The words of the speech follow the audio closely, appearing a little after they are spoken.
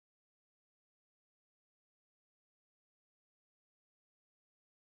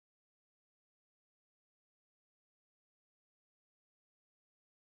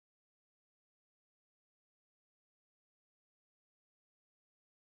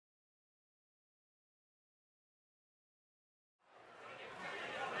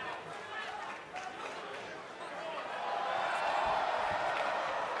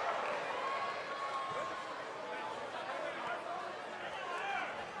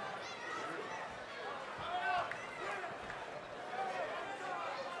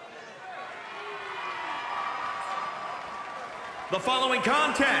The following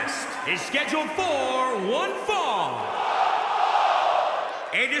contest is scheduled for one fall.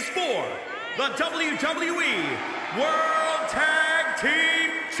 It is for the WWE World Tag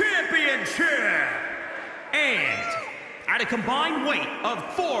Team Championship. And at a combined weight of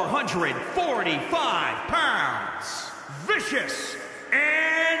 445 pounds, vicious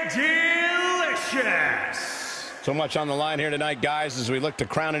and delicious. So much on the line here tonight, guys, as we look to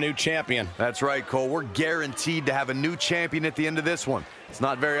crown a new champion. That's right, Cole. We're guaranteed to have a new champion at the end of this one. It's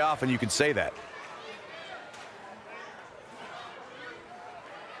not very often you can say that.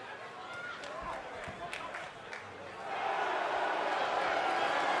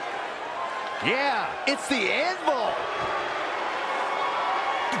 Yeah, it's the Anvil.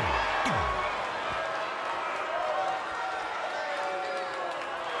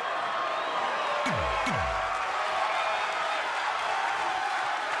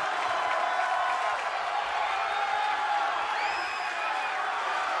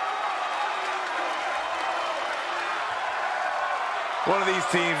 One of these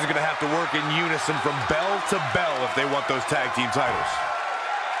teams is going to have to work in unison from bell to bell if they want those tag team titles.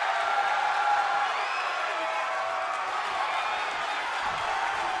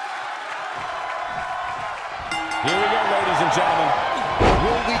 Here we go, ladies and gentlemen.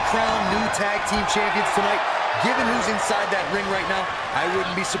 Will we crown new tag team champions tonight? Given who's inside that ring right now, I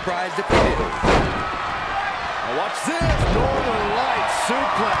wouldn't be surprised if we did. Now watch this. Northern Lights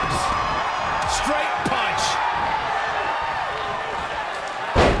suplex. Straight punch.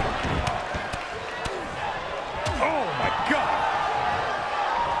 Oh, my God.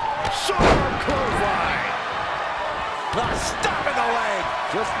 Sharp clothesline. Stop in the leg.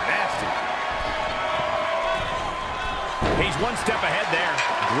 Just nasty. He's one step ahead there.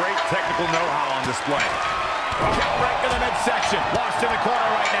 Great technical know-how on display. Kick right to the midsection. Lost in the corner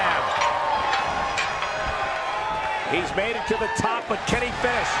right now. He's made it to the top, but can he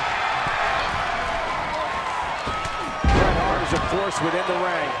finish? Bret Hart is a force within the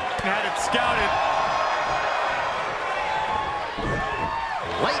ring. Had it scouted.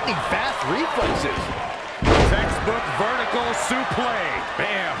 Lightning fast reflexes. Textbook vertical suplex.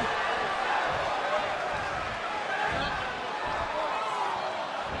 Bam.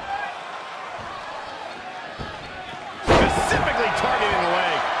 Specifically targeting the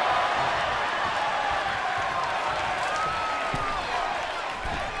leg.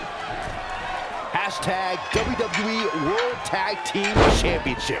 Hashtag WWE World Tag Team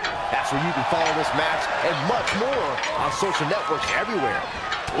Championship. That's where you can follow this match and much more on social networks everywhere.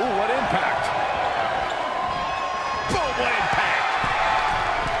 Ooh, what impact. Boom, what impact.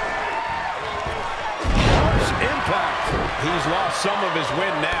 Harsh impact. He's lost some of his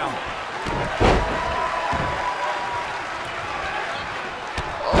wind now.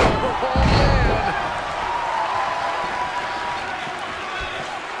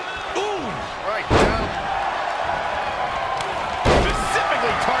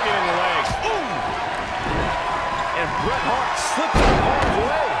 Bret Hart slipped out of harm's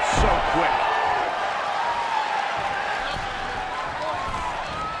way so quick.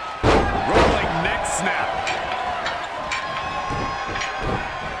 Rolling neck snap.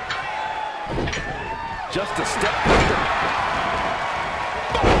 Just a step quicker.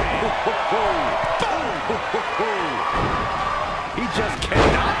 He just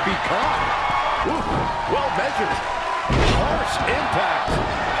cannot be caught. Ooh, well measured. Harsh impact.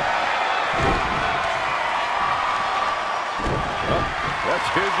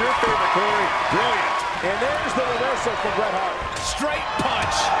 Here's your favorite, Corey. Brilliant. And there's the reversal from Bret Hart. Straight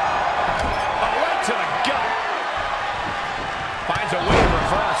punch. Right to the gut. Finds a way to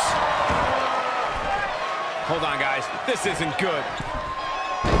reverse. Hold on, guys. This isn't good.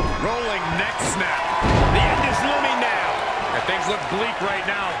 Rolling neck snap. The end is looming now. And things look bleak right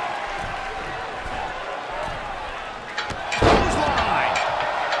now. Clothesline.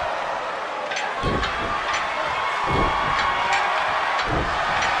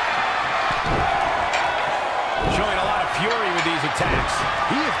 Showing a lot of fury with these attacks.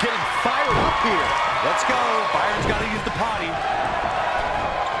 He is getting fired up here. Let's go. Byron's got to use the potty.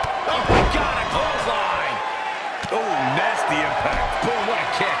 Oh, my God, a clothesline. Oh, nasty impact. Boom, what a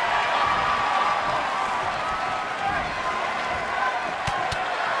kick.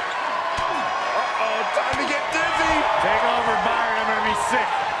 Uh-oh, time to get dizzy. Take over, Byron. I'm going to be sick.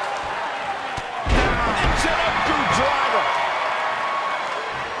 Into the boot driver.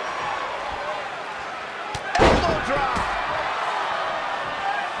 Elbow drop.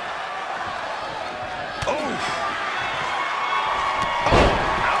 Oh.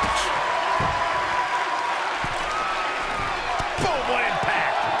 Ouch. Boom, what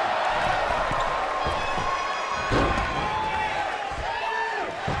impact.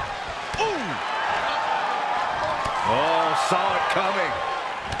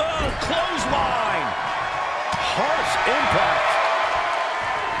 Oh, clothesline. Harsh impact.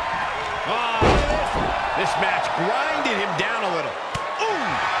 Oh, this match grinded him down a little.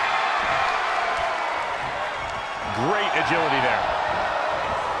 Ooh. Great agility there.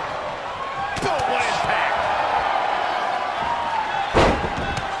 Boom, what impact.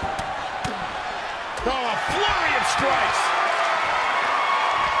 Oh, a flurry of strikes.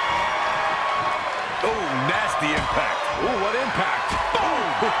 Oh, nasty impact. Ooh, what impact. Boom.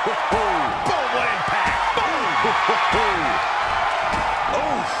 Boom, what impact. Boom.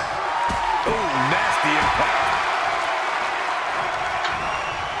 Oh, nasty impact.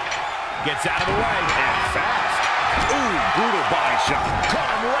 Gets out of the way and fast. Ooh, brutal body shot. Caught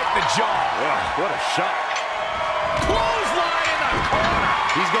him right in the jaw. Ugh, what a shot. Clothesline in the corner.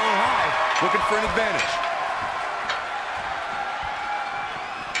 He's going high, looking for an advantage.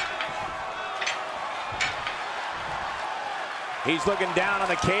 He's looking down on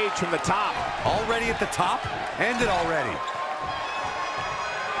the cage from the top. Already at the top? Ended already.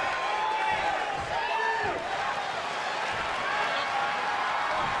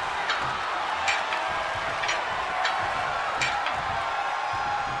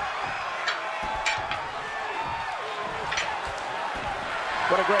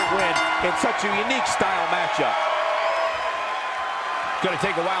 What a great win in such a unique style matchup. Going to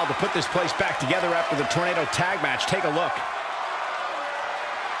take a while to put this place back together after the Tornado tag match. Take a look.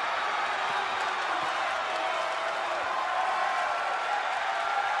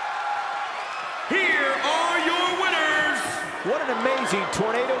 Here are your winners. What an amazing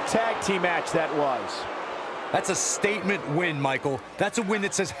Tornado tag team match that was. That's a statement win, Michael. That's a win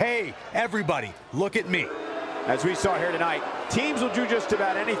that says, hey, everybody, look at me. As we saw here tonight, teams will do just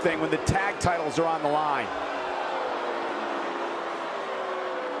about anything when the tag titles are on the line.